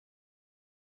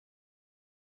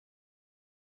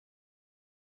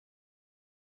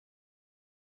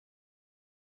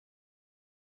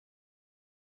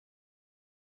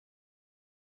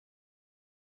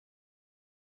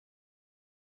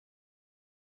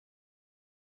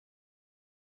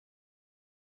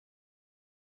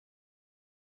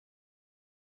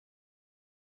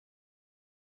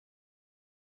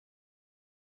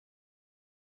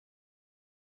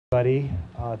everybody.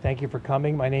 Thank you for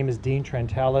coming. My name is Dean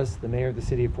Trentalis, the mayor of the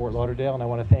city of Fort Lauderdale, and I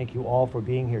want to thank you all for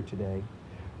being here today.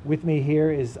 With me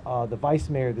here is the vice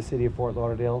mayor of the city of Fort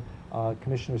Lauderdale,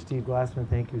 Commissioner Steve Glassman.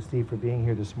 Thank you, Steve, for being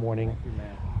here this morning. Thank you,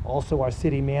 ma'am. Also, our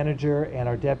city manager and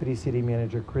our deputy city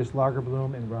manager, Chris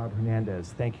Lagerblum and Rob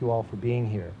Hernandez. Thank you all for being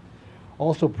here.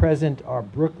 Also present are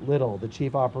Brooke Little, the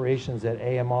chief operations at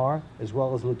AMR, as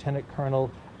well as Lieutenant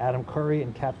Colonel Adam Curry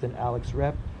and Captain Alex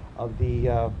Rep of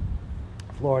the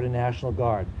Florida National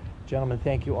Guard. Gentlemen,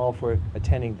 thank you all for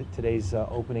attending today's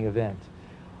opening event.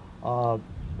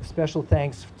 Special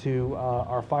thanks to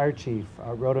our fire chief,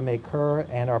 Rhoda May Kerr,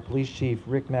 and our police chief,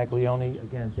 Rick Maglione.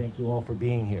 Again, thank you all for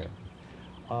being here.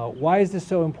 Why is this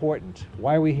so important?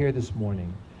 Why are we here this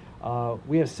morning?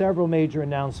 We have several major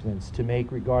announcements to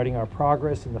make regarding our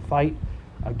progress in the fight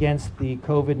against the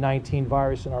COVID-19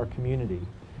 virus in our community.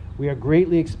 We are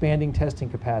greatly expanding testing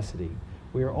capacity.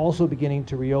 We are also beginning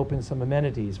to reopen some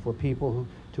amenities for people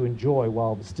to enjoy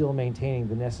while still maintaining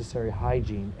the necessary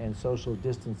hygiene and social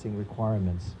distancing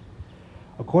requirements.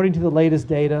 According to the latest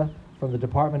data from the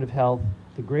Department of Health,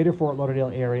 the greater Fort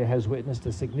Lauderdale area has witnessed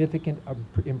a significant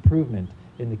improvement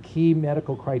in the key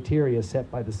medical criteria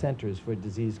set by the Centers for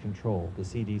Disease Control, the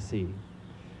CDC.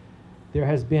 There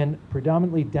has been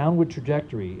predominantly downward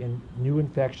trajectory in new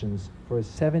infections for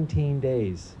 17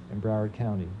 days in Broward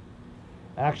County.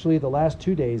 Actually, the last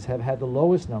 2 days have had the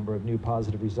lowest number of new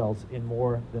positive results in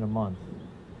more than a month.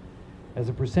 As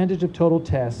a percentage of total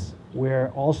tests, we're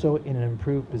also in an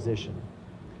improved position.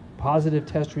 Positive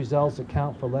test results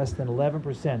account for less than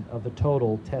 11% of the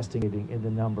total testing in the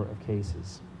number of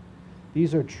cases.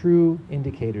 These are true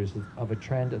indicators of a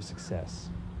trend of success.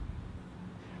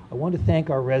 I want to thank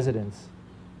our residents.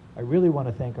 I really want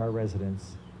to thank our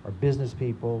residents, our business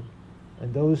people,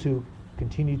 and those who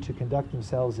continue to conduct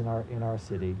themselves in our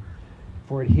city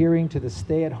for adhering to the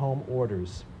stay-at-home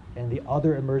orders and the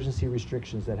other emergency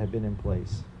restrictions that have been in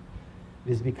place.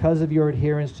 It is because of your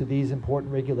adherence to these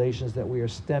important regulations that we are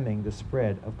stemming the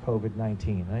spread of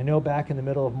COVID-19. And I know back in the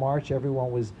middle of March,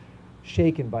 everyone was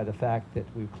shaken by the fact that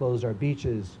we closed our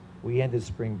beaches, we ended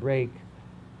spring break.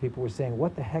 People were saying,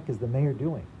 what the heck is the mayor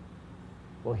doing?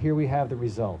 Well, here we have the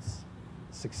results.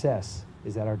 Success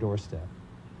is at our doorstep.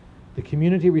 The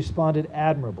community responded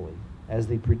admirably as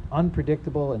the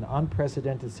unpredictable and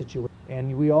unprecedented situation,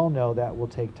 and we all know that will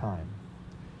take time.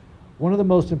 One of the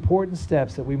most important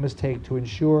steps that we must take to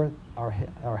ensure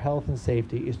our health and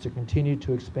safety is to continue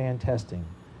to expand testing,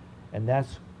 and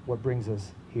that's what brings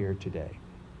us here today.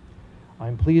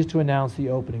 I'm pleased to announce the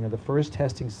opening of the first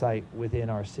testing site within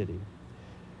our city.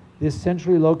 This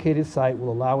centrally located site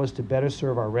will allow us to better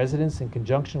serve our residents in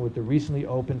conjunction with the recently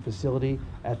opened facility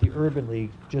at the Urban League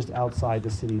just outside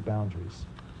the city boundaries.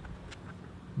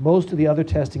 Most of the other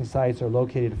testing sites are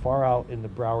located far out in the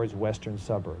Broward's western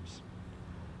suburbs.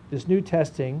 This new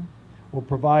testing will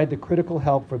provide the critical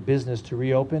help for business to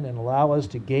reopen and allow us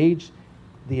to gauge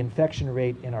the infection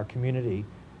rate in our community.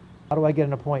 How do I get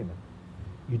an appointment?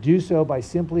 You do so by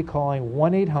simply calling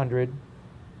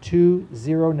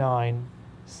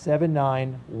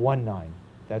 1-800-209-7919.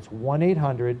 That's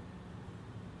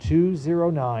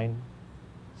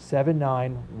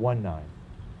 1-800-209-7919.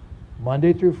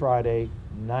 Monday through Friday,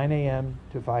 9 a.m.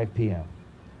 to 5 p.m.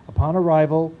 Upon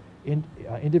arrival,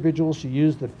 individuals should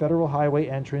use the Federal Highway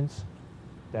entrance,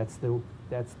 that's the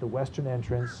western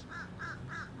entrance,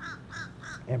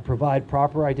 and provide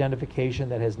proper identification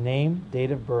that has name, date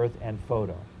of birth, and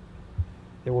photo.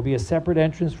 There will be a separate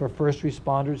entrance for first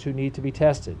responders who need to be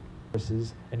tested,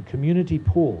 and community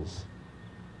pools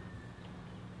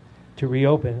to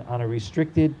reopen on a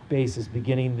restricted basis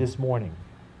beginning this morning.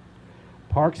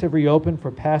 Parks have reopened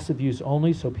for passive use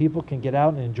only so people can get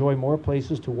out and enjoy more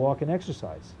places to walk and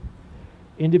exercise.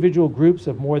 Individual groups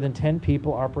of more than 10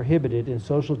 people are prohibited and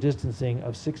social distancing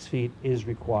of 6 feet is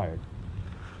required.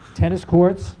 Tennis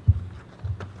courts,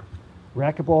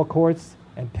 racquetball courts,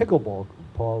 and pickleball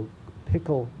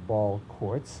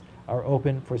courts are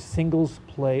open for singles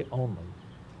play only.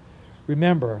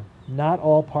 Remember, not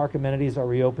all park amenities are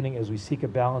reopening as we seek a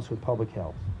balance with public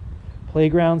health.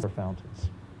 Playgrounds are fountains.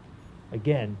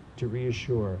 Again, to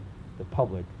reassure the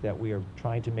public that we are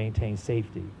trying to maintain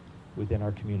safety within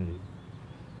our community.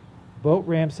 Boat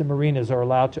ramps and marinas are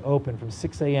allowed to open from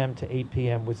 6 a.m. to 8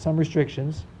 p.m. with some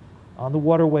restrictions. On the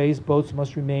waterways, boats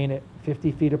must remain at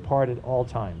 50 feet apart at all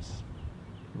times.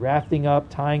 Rafting up,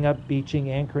 tying up, beaching,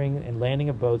 anchoring, and landing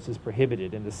of boats is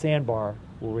prohibited, and the sandbar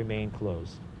will remain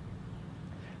closed.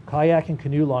 Kayak and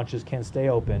canoe launches can stay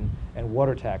open, and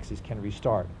water taxis can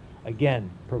restart, again,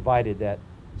 provided that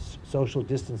social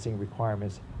distancing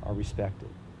requirements are respected.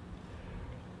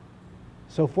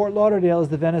 So Fort Lauderdale is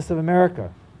the Venice of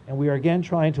America. And we are again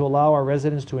trying to allow our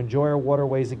residents to enjoy our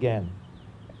waterways again,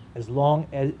 as long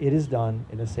as it is done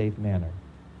in a safe manner.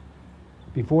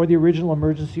 Before the original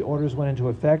emergency orders went into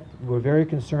effect, we were very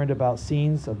concerned about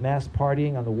scenes of mass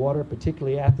partying on the water,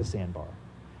 particularly at the sandbar.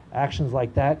 Actions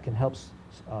like that can help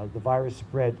the virus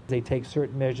spread. They take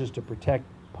certain measures to protect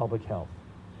public health.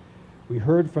 We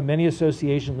heard from many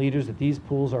association leaders that these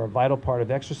pools are a vital part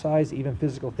of exercise, even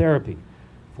physical therapy,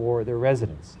 for their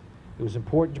residents. It was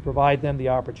important to provide them the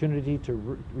opportunity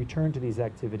to return to these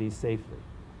activities safely.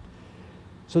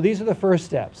 So these are the first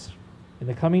steps. In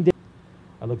the coming days,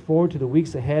 I look forward to the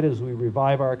weeks ahead as we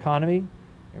revive our economy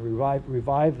and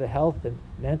revive the health and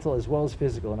mental as well as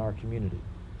physical in our community.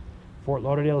 Fort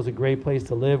Lauderdale is a great place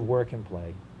to live, work, and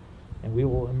play. And we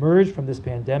will emerge from this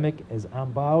pandemic as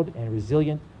unbowed and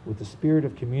resilient with the spirit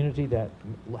of community that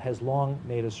has long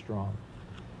made us strong.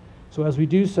 So as we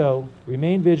do so,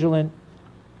 remain vigilant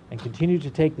and continue to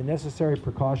take the necessary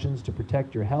precautions to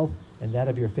protect your health and that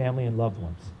of your family and loved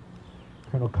ones.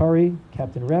 Colonel Curry,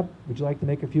 Captain Rep, would you like to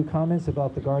make a few comments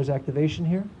about the GAR's activation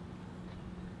here?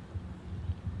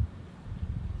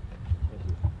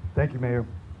 Thank you, Mayor.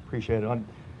 Appreciate it. On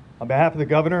behalf of the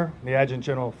Governor, the Adjutant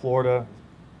General of Florida,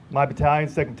 my battalion,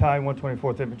 2nd Battalion,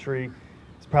 124th Infantry,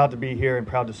 is proud to be here and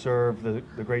proud to serve the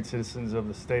great citizens of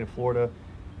the state of Florida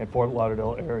and Fort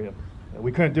Lauderdale area.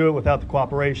 We couldn't do it without the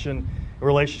cooperation and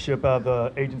relationship of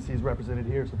the agencies represented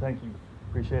here, so thank you.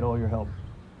 Appreciate all your help.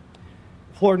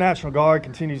 The Florida National Guard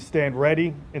continues to stand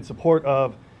ready in support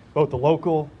of both the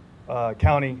local,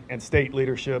 county, and state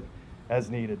leadership as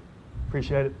needed.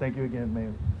 Appreciate it. Thank you again,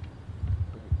 Mayor.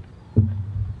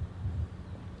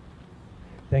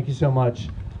 Thank you so much.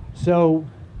 So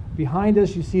behind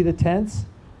us you see the tents,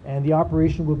 and the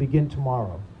operation will begin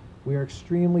tomorrow. We are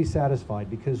extremely satisfied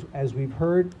because, as we've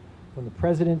heard from the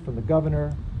President, from the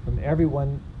Governor, from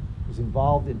everyone who's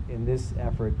involved in this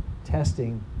effort,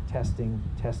 testing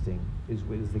is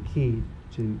the key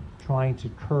to trying to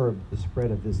curb the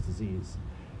spread of this disease.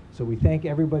 So we thank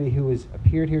everybody who has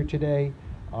appeared here today.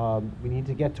 We need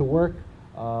to get to work,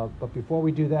 but before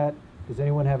we do that, does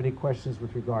anyone have any questions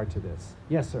with regard to this?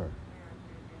 Yes, sir.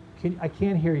 I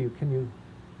can't hear you. Can you?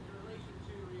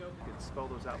 Spell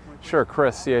those out for me? Sure,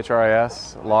 Chris,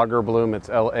 C-H-R-I-S, Lagerbloom, it's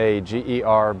L-A-G-E-R-B-L-O-O-M.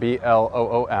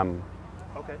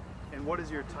 Okay, and what is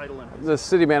your title in this? The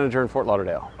city manager in Fort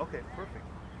Lauderdale. Okay, perfect.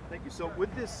 Thank you. So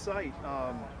with this site,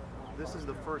 this is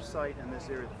the first site in this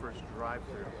area, the first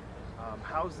drive-through.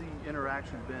 How's the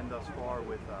interaction been thus far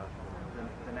with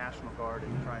the National Guard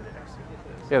in trying to execute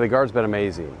this? Yeah, the Guard's been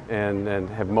amazing and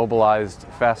have mobilized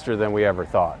faster than we ever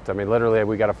thought. I mean, literally,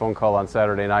 we got a phone call on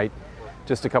Saturday night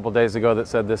just a couple days ago that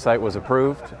said this site was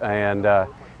approved, and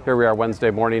here we are Wednesday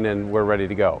morning and we're ready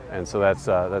to go. And so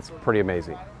that's pretty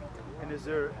amazing. And is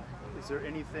there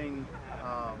anything,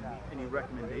 any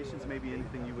recommendations, maybe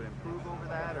anything you would improve over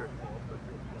that, or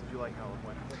did you like how it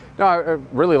went? No, I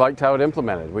really liked how it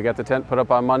implemented. We got the tent put up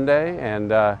on Monday,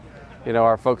 and you know,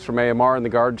 our folks from AMR and the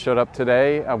Guard showed up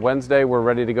today. Wednesday, we're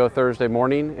ready to go Thursday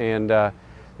morning, and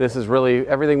this is really,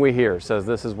 everything we hear says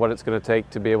this is what it's going to take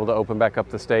to be able to open back up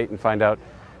the state and find out,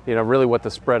 you know, really what the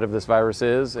spread of this virus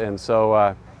is. And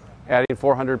so adding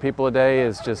 400 people a day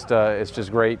is just, it's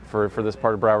just great for this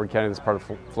part of Broward County, this part of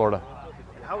Florida.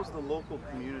 How's the local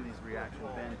community's reaction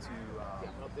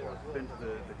been to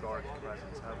the Guard's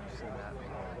presence? How have you seen that?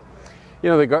 You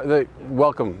know, the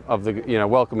welcoming of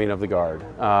the Guard.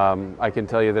 I can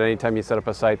tell you that anytime you set up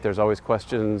a site, there's always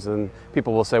questions, and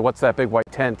people will say, "What's that big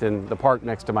white tent in the park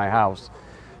next to my house?"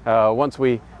 Once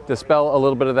we dispel a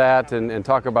little bit of that and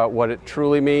talk about what it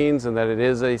truly means and that it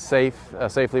is a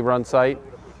safely run site,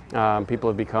 people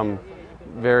have become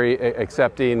very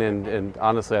accepting, and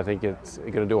honestly, I think it's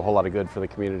going to do a whole lot of good for the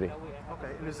community. Okay,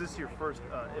 and is this your first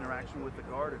interaction with the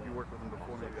Guard? Have you worked with them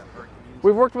before, maybe on hurricanes?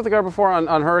 We've worked with the Guard before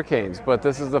on hurricanes, but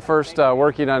this is the first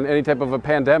working on any type of a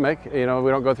pandemic. You know,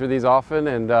 we don't go through these often,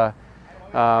 and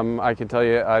I can tell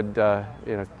you,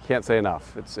 can't say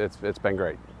enough. It's been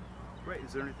great. Great.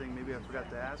 Is there anything maybe I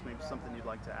forgot to ask? Maybe something you'd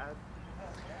like to add?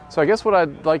 So I guess what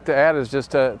I'd like to add is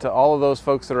just to all of those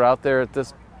folks that are out there at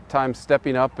this time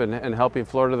stepping up and helping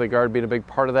Florida, the Guard being a big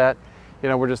part of that. You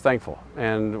know, we're just thankful,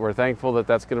 and we're thankful that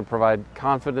that's going to provide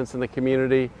confidence in the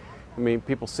community. I mean,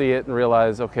 people see it and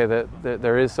realize, okay, that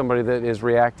there is somebody that is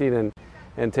reacting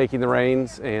and taking the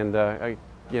reins, and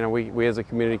we as a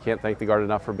community can't thank the Guard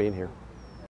enough for being here.